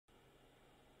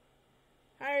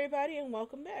Hi everybody and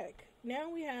welcome back. Now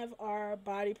we have our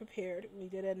body prepared. We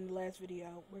did it in the last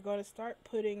video. We're going to start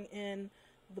putting in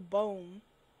the bone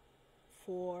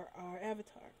for our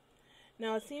avatar.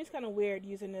 Now it seems kind of weird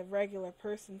using a regular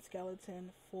person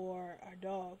skeleton for our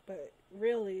dog, but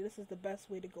really this is the best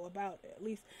way to go about it. At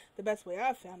least the best way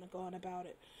I've found of going about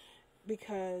it.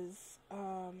 Because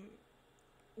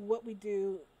what we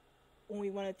do when we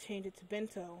want to change it to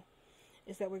bento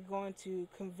is that we're going to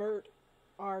convert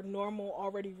our normal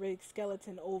already rigged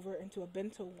skeleton over into a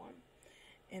bento one,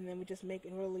 and then we just make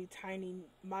really tiny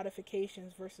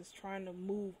modifications versus trying to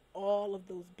move all of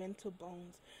those bento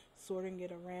bones, sorting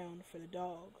it around for the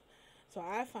dog. So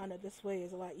I found that this way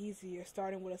is a lot easier,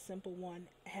 starting with a simple one,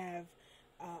 have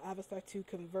Avastar to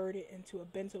convert it into a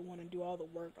bento one and do all the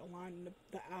work, aligning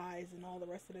the eyes and all the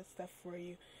rest of that stuff for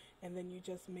you, and then you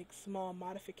just make small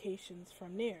modifications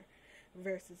from there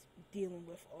versus dealing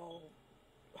with all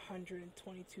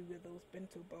 122 of those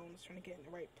bento bones trying to get in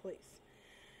the right place.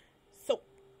 So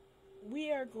we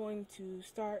are going to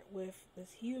start with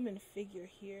this human figure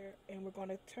here, and we're going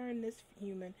to turn this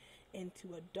human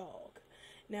into a dog.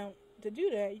 Now, to do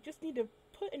that, you just need to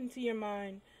put into your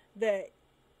mind that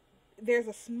there's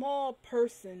a small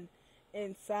person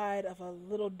inside of a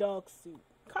little dog suit.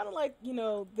 Kind of like,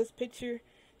 this picture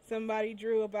somebody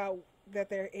drew about that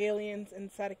they're aliens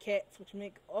inside of cats, which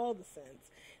make all the sense.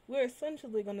 We're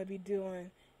essentially going to be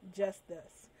doing just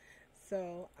this.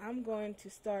 So I'm going to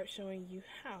start showing you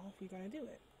how we're going to do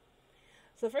it.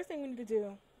 So the first thing we need to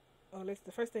do, or at least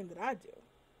the first thing that I do,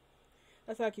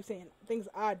 that's how I keep saying things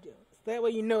I do. So that way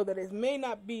you know that it may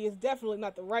not be, it's definitely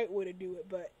not the right way to do it,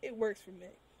 but it works for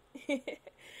me.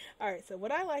 Alright, so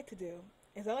what I like to do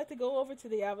is I like to go over to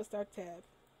the Avastar tab,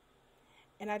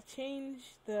 and I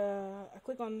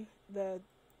click on the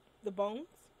bones,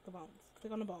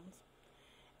 click on the bones,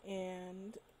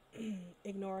 and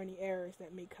ignore any errors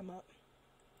that may come up.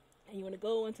 And you want to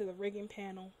go into the rigging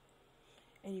panel,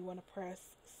 and you want to press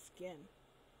skin.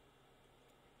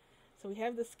 So we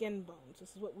have the skin bones.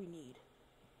 This is what we need.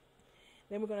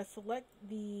 Then we're going to select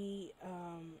the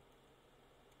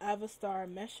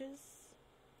Avastar meshes,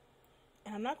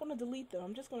 and I'm not going to delete them.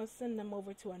 I'm just going to send them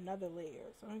over to another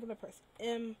layer. So I'm going to press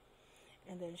M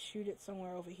and then shoot it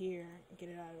somewhere over here and get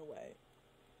it out of the way.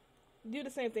 Do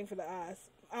the same thing for the eyes.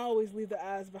 I always leave the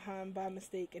eyes behind by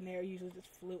mistake, and they're usually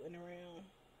just floating around.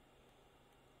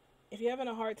 If you're having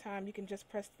a hard time, you can just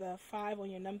press the 5 on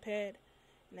your numpad,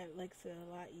 and that makes it a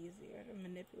lot easier to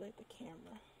manipulate the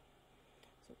camera.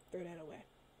 So throw that away.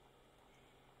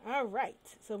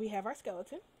 Alright, so we have our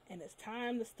skeleton, and it's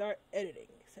time to start editing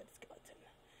said skeleton.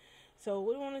 So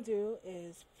what we want to do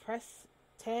is press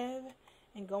tab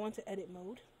and go into edit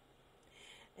mode.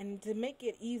 And to make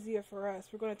it easier for us,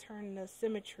 we're going to turn the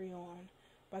symmetry on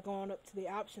by going up to the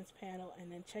options panel and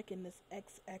then checking this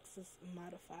x-axis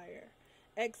modifier.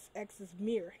 X-axis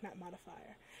mirror, not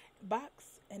modifier,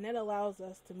 box, and that allows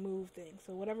us to move things.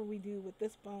 So whatever we do with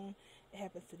this bone, it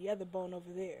happens to the other bone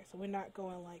over there. So we're not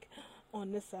going like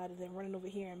on this side and then running over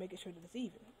here and making sure that it's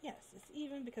even. Yes, it's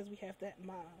even because we have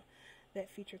that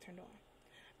feature turned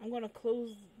on. I'm going to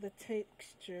close the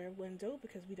texture window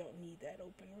because we don't need that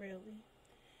open really.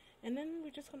 And then we're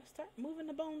just going to start moving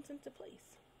the bones into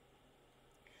place.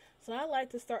 So I like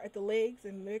to start at the legs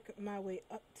and make my way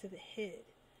up to the head.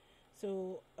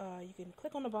 So you can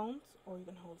click on the bones, or you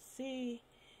can hold C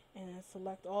and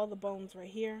select all the bones right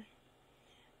here.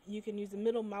 You can use the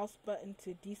middle mouse button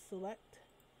to deselect,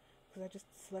 because I just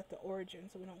select the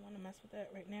origin, so we don't want to mess with that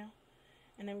right now.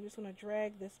 And then we're just going to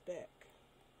drag this back.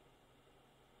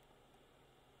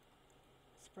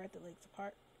 Spread the legs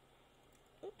apart.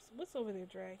 Oops, what's over there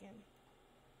dragging?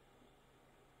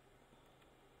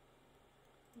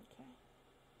 Okay.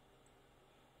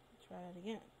 Try that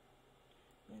again.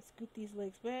 And scoot these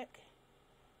legs back.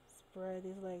 Spread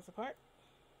these legs apart.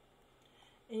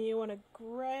 And you want to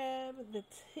grab the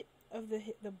tip of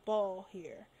the ball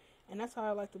here. And that's how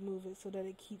I like to move it, so that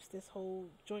it keeps this whole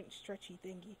joint stretchy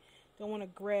thingy. Don't want to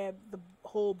grab the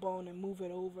whole bone and move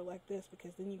it over like this,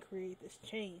 because then you create this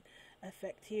chain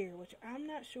effect here, which I'm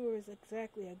not sure is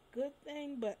exactly a good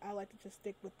thing, but I like to just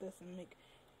stick with this and make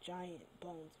giant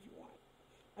bones if you want.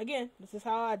 Again, this is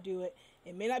how I do it.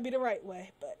 It may not be the right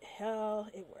way, but hell,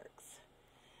 it works.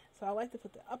 So I like to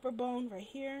put the upper bone right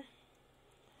here,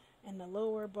 and the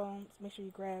lower bones, make sure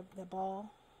you grab the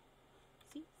ball.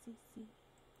 See.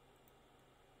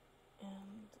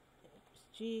 And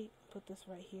G, put this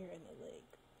right here in the leg.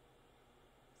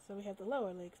 So we have the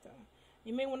lower legs done.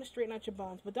 You may want to straighten out your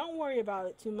bones, but don't worry about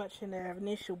it too much in the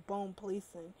initial bone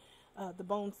placing, the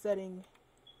bone setting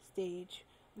stage.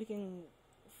 We can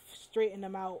straighten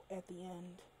them out at the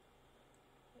end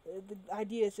The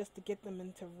idea is just to get them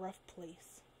into rough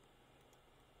place.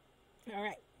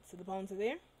 Alright, so the bones are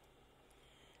there.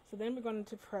 So then we're going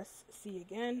to press C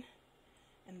again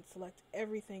and select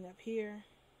everything up here.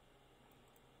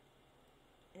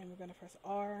 And we're going to press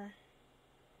R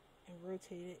and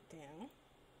rotate it down.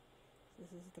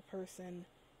 This is the person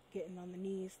getting on the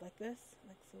knees like this,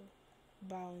 like so,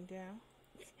 bowing down.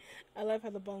 I love how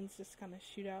the bones just kind of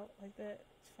shoot out like that.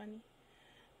 It's funny.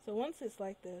 So once it's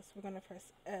like this, we're going to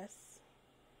press S,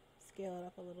 scale it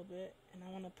up a little bit, and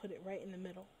I want to put it right in the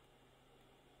middle.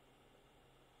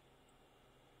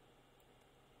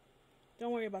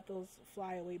 Don't worry about those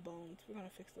flyaway bones. We're going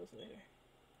to fix those later.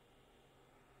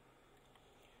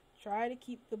 Try to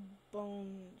keep the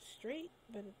bone straight,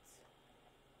 but it's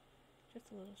just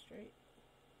a little straight.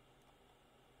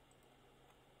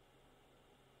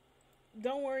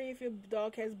 Don't worry if your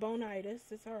dog has bonitis.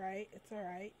 It's alright. It's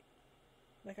alright.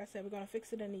 Like I said, we're going to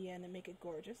fix it in the end and make it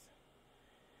gorgeous.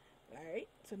 Alright,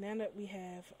 so now that we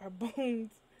have our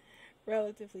bones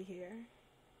relatively here.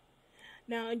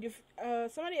 Now,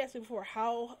 somebody asked me before,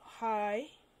 how high,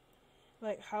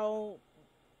 like how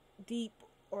deep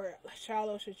or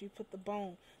shallow should you put the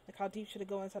bone? Like how deep should it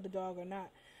go inside the dog or not?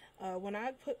 When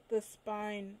I put the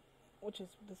spine, which is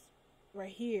this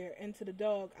right here, into the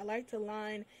dog, I like to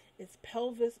line its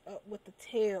pelvis up with the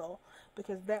tail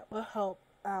because that will help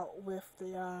out with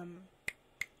the,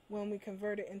 when we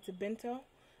convert it into bento,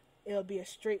 it'll be a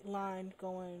straight line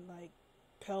going like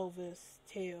pelvis,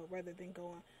 tail, rather than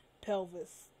going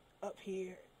pelvis up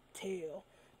here, tail,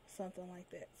 something like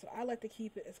that. So I like to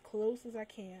keep it as close as I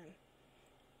can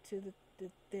to the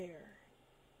there,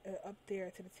 up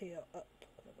there to the tail, up.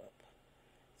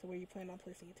 So where you plan on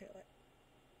placing your tail at.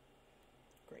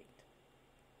 Great.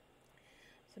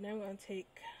 So now we're going to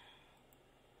take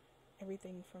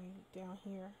everything from down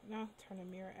here. Now turn the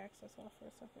mirror access off for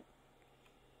a second.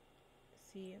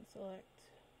 C and select.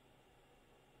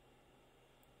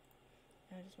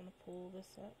 And I just want to pull this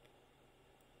up.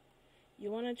 You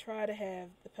want to try to have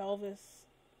the pelvis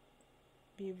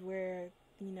be where,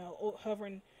 you know,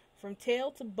 hovering from tail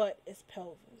to butt is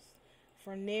pelvis.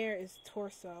 From there is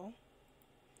torso.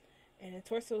 And the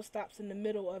torso stops in the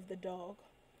middle of the dog.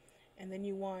 And then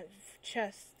you want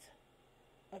chest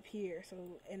up here, so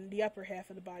in the upper half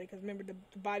of the body, because remember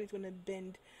the body's going to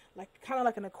bend like kind of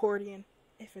like an accordion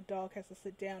if a dog has to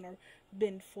sit down or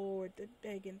bend forward to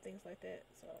beg and things like that.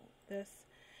 So this,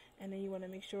 and then you want to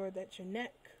make sure that your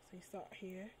neck, so you start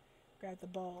here, grab the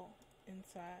ball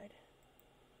inside,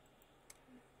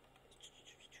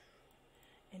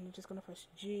 and you're just going to press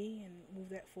G and move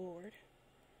that forward.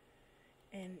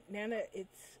 And now that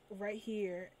it's right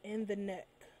here in the neck,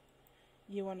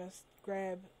 you want to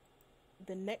grab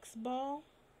the next ball,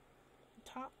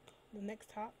 the next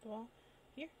top ball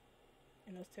here,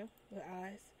 and those two, the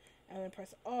eyes, and then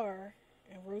press R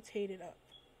and rotate it up.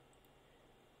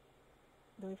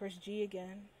 Then we press G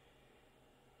again.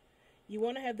 You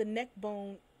want to have the neck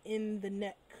bone in the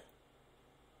neck,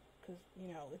 because,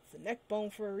 you know, it's a neck bone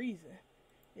for a reason.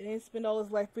 It didn't spend all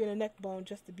his life being a neck bone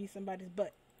just to be somebody's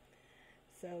butt.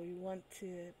 So you want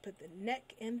to put the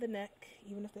neck in the neck,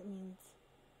 even if that means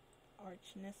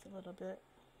archness a little bit.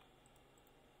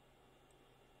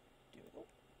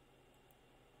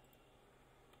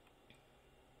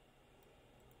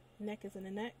 Neck is in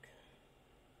the neck.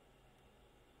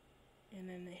 And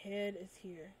then the head is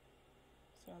here.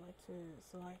 So I like to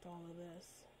select all of this.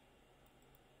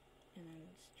 And then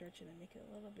stretch it and make it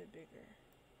a little bit bigger.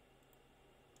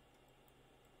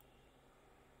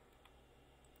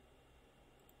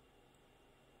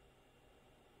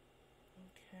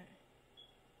 Okay.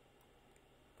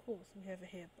 Cool, so we have a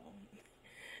head bone.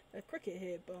 A crooked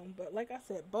head bone, but like I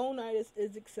said, bonitis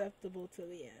is acceptable to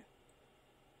the end.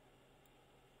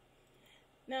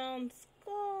 Now,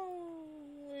 skull,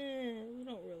 we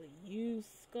don't really use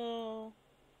skull,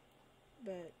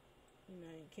 but, you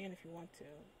know, you can if you want to.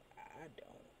 I don't.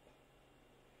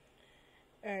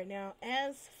 Alright, now,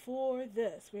 as for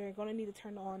this, we're going to need to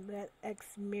turn on that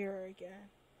X mirror again.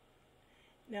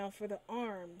 Now, for the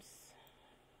arms,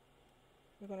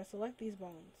 we're going to select these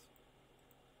bones.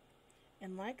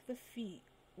 And like the feet,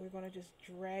 we're going to just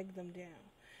drag them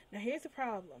down. Now, here's the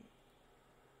problem.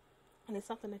 And it's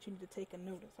something that you need to take a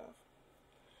notice of.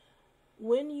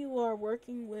 When you are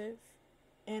working with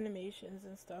animations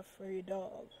and stuff for your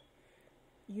dog,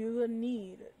 you will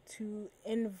need to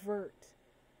invert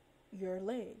your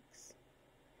legs.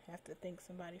 I have to thank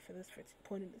somebody for this, for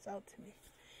pointing this out to me.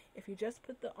 If you just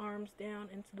put the arms down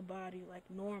into the body like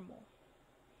normal,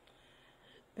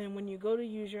 then when you go to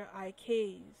use your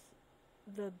IKs,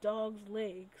 the dog's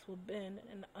legs will bend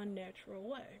in an unnatural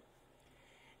way.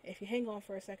 If you hang on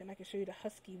for a second, I can show you the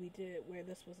husky we did where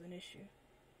this was an issue.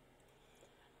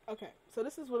 Okay, so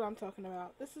this is what I'm talking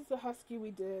about. This is the husky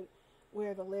we did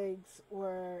where the legs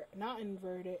were not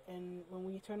inverted, and when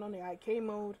we turn on the IK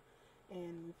mode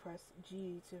and we press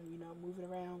G to, move it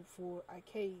around for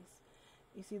IKs,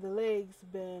 you see the legs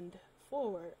bend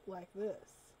forward like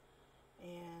this.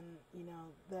 And,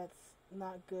 that's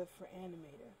not good for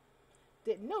animator.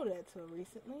 Didn't know that till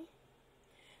recently.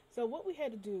 So what we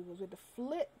had to do was we had to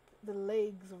flip the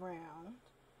legs around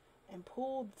and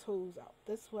pull the toes out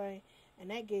this way, and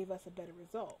that gave us a better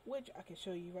result, which I can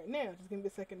show you right now. Just give me a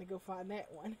second to go find that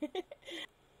one.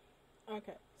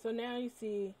 Okay, so now you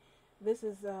see this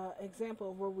is an example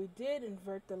of where we did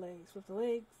invert the legs with the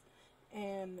legs,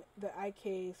 and the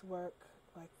IKs work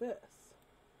like this.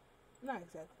 Not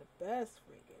exactly the best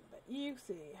freaking, but you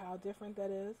see how different that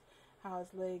is, how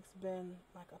his legs bend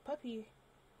like a puppy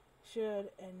should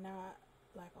and not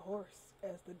like a horse,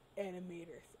 as the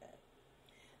animator said.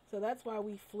 So that's why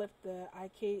we flip the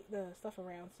stuff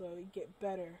around so you get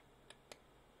better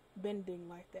bending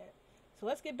like that. So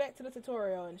let's get back to the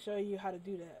tutorial and show you how to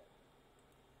do that.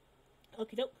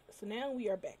 Okie doke. So now we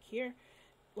are back here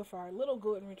with our little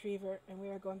golden retriever, and we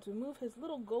are going to move his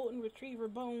little golden retriever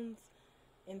bones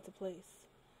into place.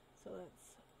 So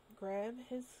let's grab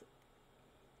his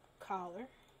collar,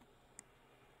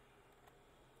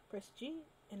 press G,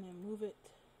 and then move it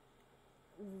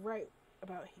right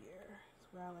about here.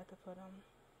 That's where I like to put them.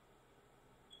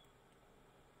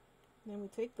 Then we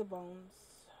take the bones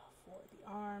for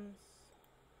the arms.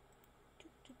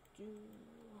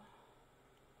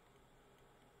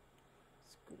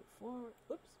 Scoot it forward.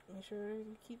 Oops, make sure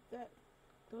you keep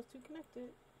those two connected.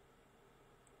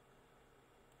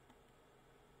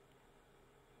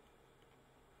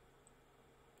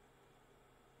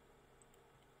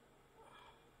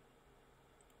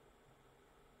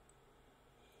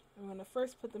 I'm going to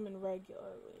first put them in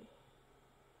regularly,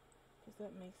 because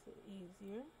that makes it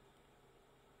easier.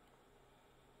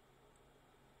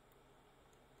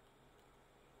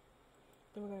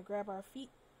 Then we're going to grab our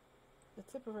feet, the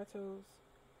tip of our toes,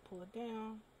 pull it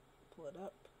down, pull it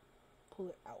up, pull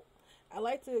it out. I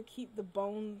like to keep the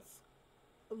bones,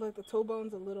 like the toe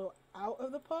bones, a little out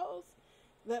of the paws.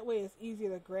 That way it's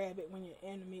easier to grab it when you're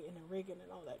animating and rigging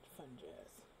and all that fun jazz.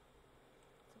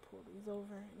 So pull these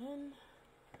over and then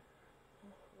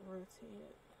rotate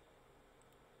it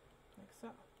like so.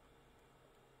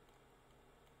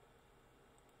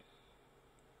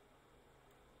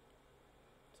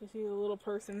 So you see the little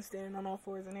person standing on all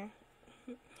fours in there.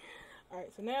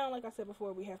 Alright, so now, like I said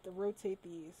before, we have to rotate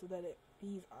these so that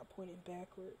these are pointing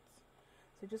backwards.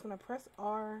 So you're just going to press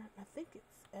R. I think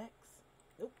it's X.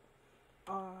 Nope.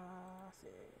 See.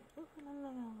 Oh,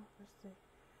 no. Let's see.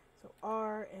 So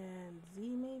R and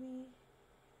Z maybe.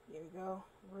 There we go.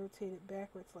 Rotate it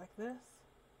backwards like this.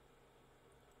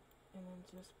 And then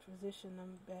just position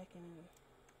them back into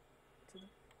the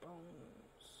bones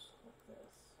like this.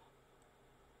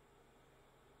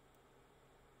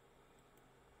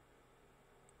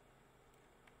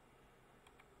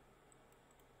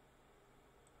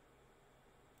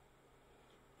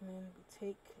 And then we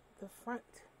take the front,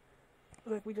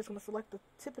 like we're just going to select the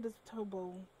tip of this toe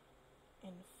bone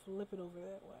and flip it over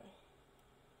that way.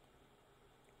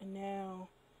 And now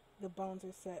the bones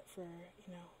are set for,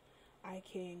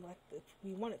 IKing like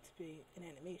we want it to be in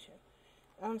animation.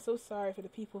 I'm so sorry for the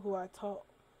people who I taught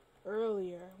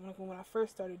earlier, when I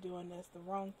first started doing this, the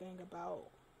wrong thing about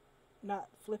not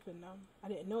flipping them. I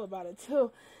didn't know about it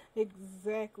till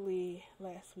exactly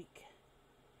last week.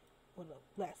 Well,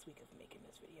 the last week of making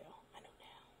this video. I know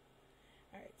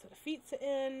now. Alright, so the feet's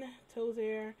in, toes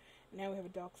there. Now we have a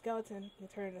dog skeleton. You can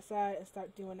turn it aside and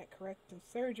start doing that corrective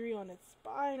surgery on its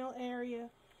spinal area.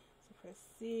 So press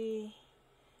C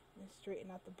and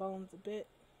straighten out the bones a bit.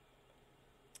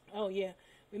 Oh yeah,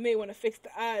 we may want to fix the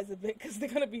eyes a bit because they're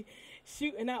going to be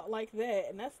shooting out like that,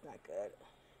 and that's not good.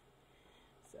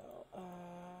 So,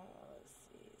 let's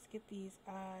see. Let's get these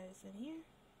eyes in here.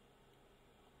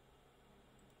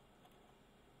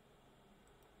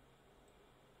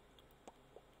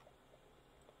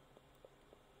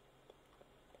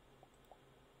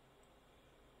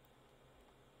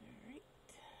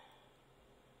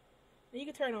 And you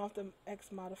can turn off the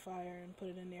X modifier and put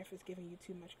it in there if it's giving you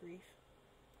too much grief.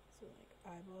 So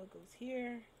like eyeball goes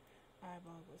here,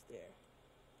 eyeball goes there.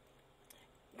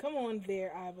 Come on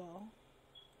there, eyeball.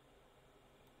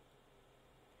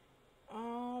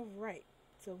 Alright,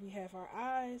 so we have our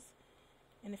eyes,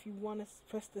 and if you want to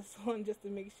press this one just to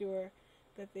make sure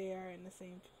that they are in the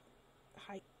same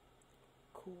height.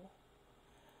 Cool.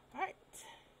 Alright.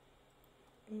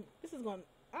 This is going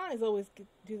to eyes always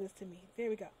do this to me. There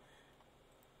we go.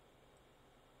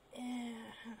 Yeah,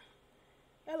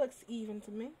 that looks even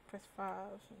to me. Press 5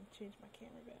 and change my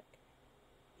camera back.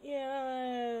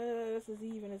 Yeah, that's as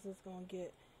even as it's gonna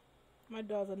get. My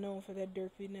dogs are known for their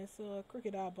derpiness, so a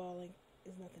crooked eyeballing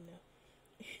is nothing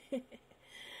new.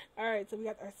 Alright, so we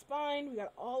got our spine, we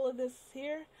got all of this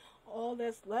here. All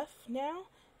that's left now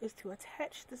is to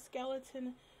attach the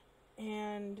skeleton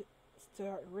and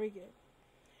start rigging.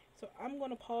 So I'm going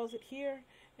to pause it here,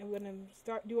 and we're going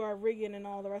to do our rigging and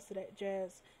all the rest of that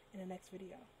jazz in the next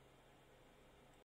video.